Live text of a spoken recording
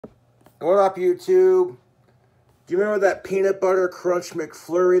What up, YouTube? Do you remember that peanut butter crunch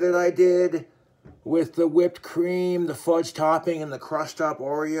McFlurry that I did with the whipped cream, the fudge topping, and the crushed up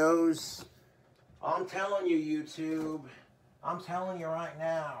Oreos? I'm telling you, YouTube, I'm telling you right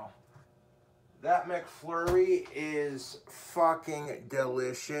now, that McFlurry is fucking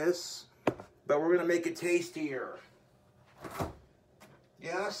delicious, but we're gonna make it tastier.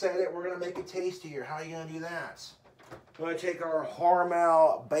 Yeah, I said it, we're gonna make it tastier. How are you gonna do that? We're gonna take our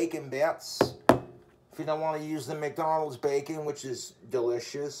Hormel bacon bits. If you don't want to use the McDonald's bacon, which is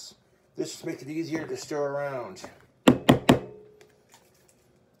delicious, this just makes it easier to stir around.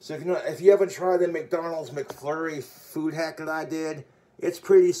 So if you haven't tried the McDonald's McFlurry food hack that I did, it's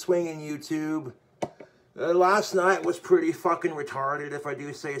pretty swinging, YouTube. Last night was pretty fucking retarded, if I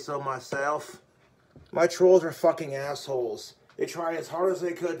do say so myself. My trolls are fucking assholes. They tried as hard as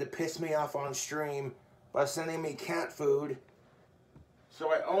they could to piss me off on stream by sending me cat food.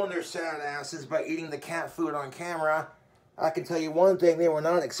 So I own their sad asses by eating the cat food on camera. I can tell you one thing, they were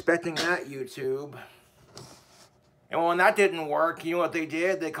not expecting that, YouTube. And when that didn't work, you know what they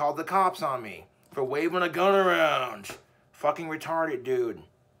did? They called the cops on me for waving a gun around. Fucking retarded, dude.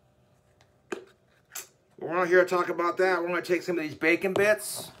 We're not here to talk about that. We're going to take some of these bacon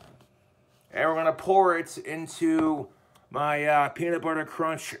bits and we're going to pour it into my peanut butter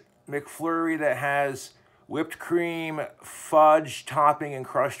crunch McFlurry that has whipped cream, fudge topping, and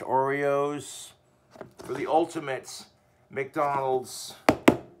crushed Oreos for the ultimate McDonald's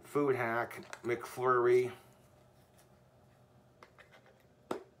food hack McFlurry.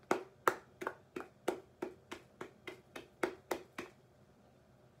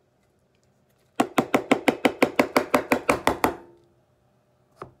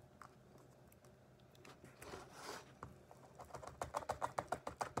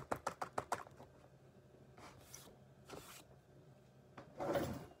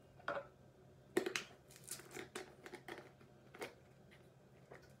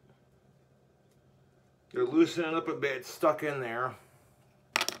 They're loosening up a bit, stuck in there.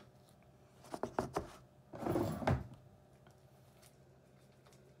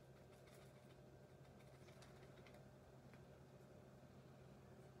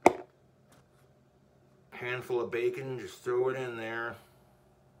 Handful of bacon, just throw it in there.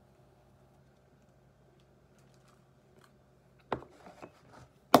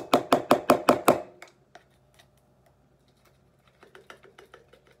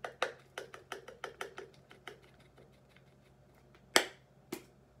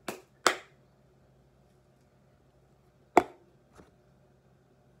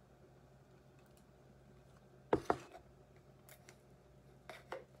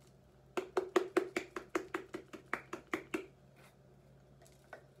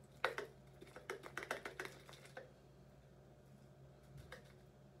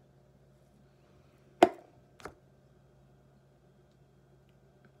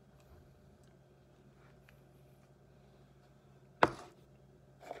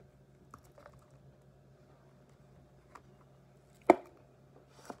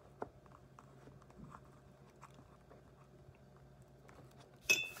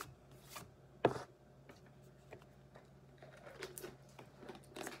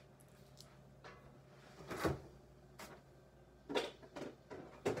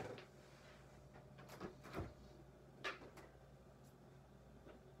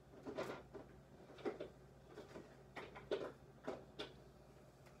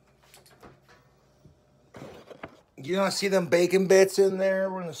 You don't see them bacon bits in there?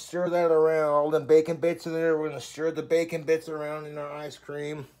 We're going to stir that around. All them bacon bits in there. We're going to stir the bacon bits around in our ice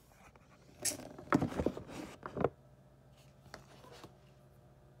cream.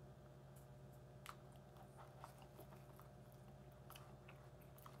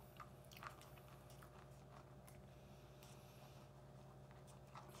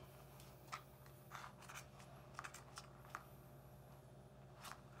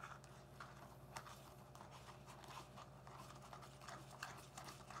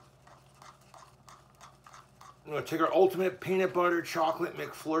 We're going to take our ultimate peanut butter chocolate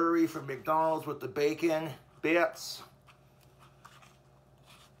McFlurry from McDonald's with the bacon bits.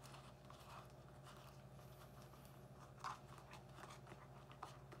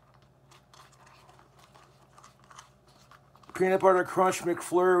 Peanut butter crunch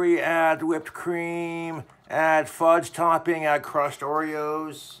McFlurry, add whipped cream, add fudge topping, add crushed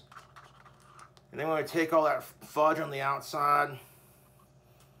Oreos. And then we're going to take all that fudge on the outside,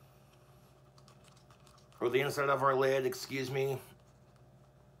 or the inside of our lid, excuse me.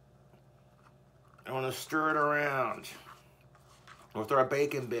 I want to stir it around with our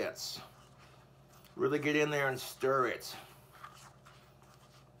bacon bits. Really get in there and stir it.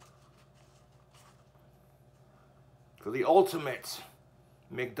 for the ultimate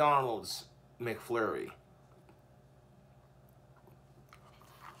McDonald's McFlurry.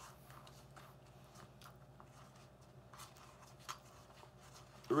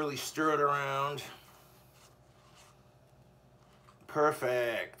 Really stir it around.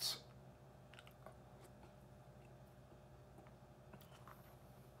 Perfect.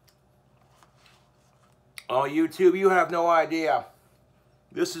 Oh, YouTube, you have no idea.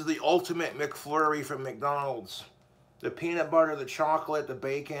 This is the ultimate McFlurry from McDonald's. The peanut butter, the chocolate, the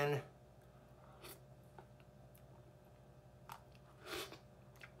bacon.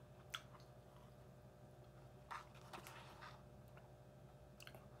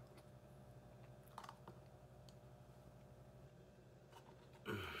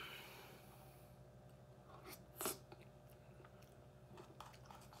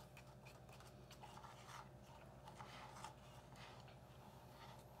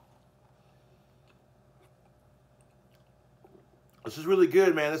 This is really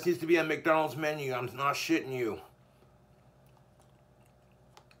good, man. This needs to be on McDonald's menu. I'm not shitting you.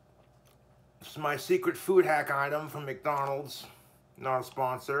 This is my secret food hack item from McDonald's. Not a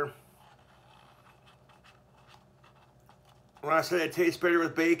sponsor. When I say it tastes better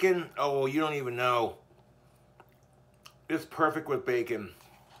with bacon, oh, well, you don't even know. It's perfect with bacon.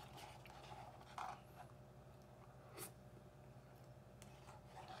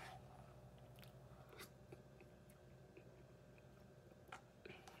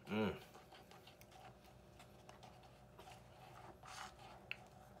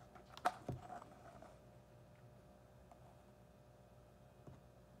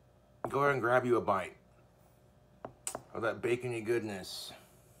 Go ahead and grab you a bite of that bacony goodness.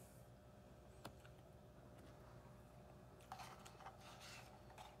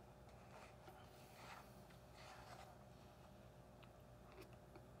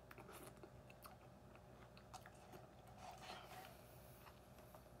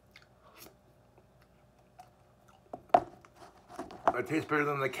 It tastes better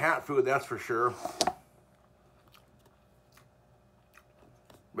than the cat food, that's for sure.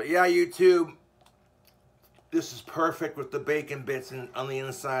 But yeah, YouTube, this is perfect with the bacon bits on the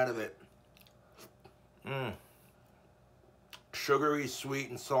inside of it. Sugary, sweet,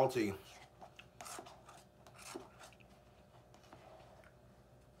 and salty.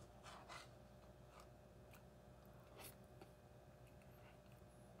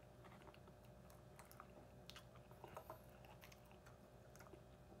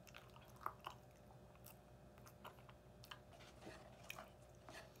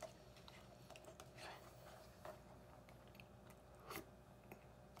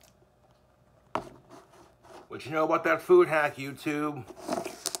 What you know about that food hack, YouTube?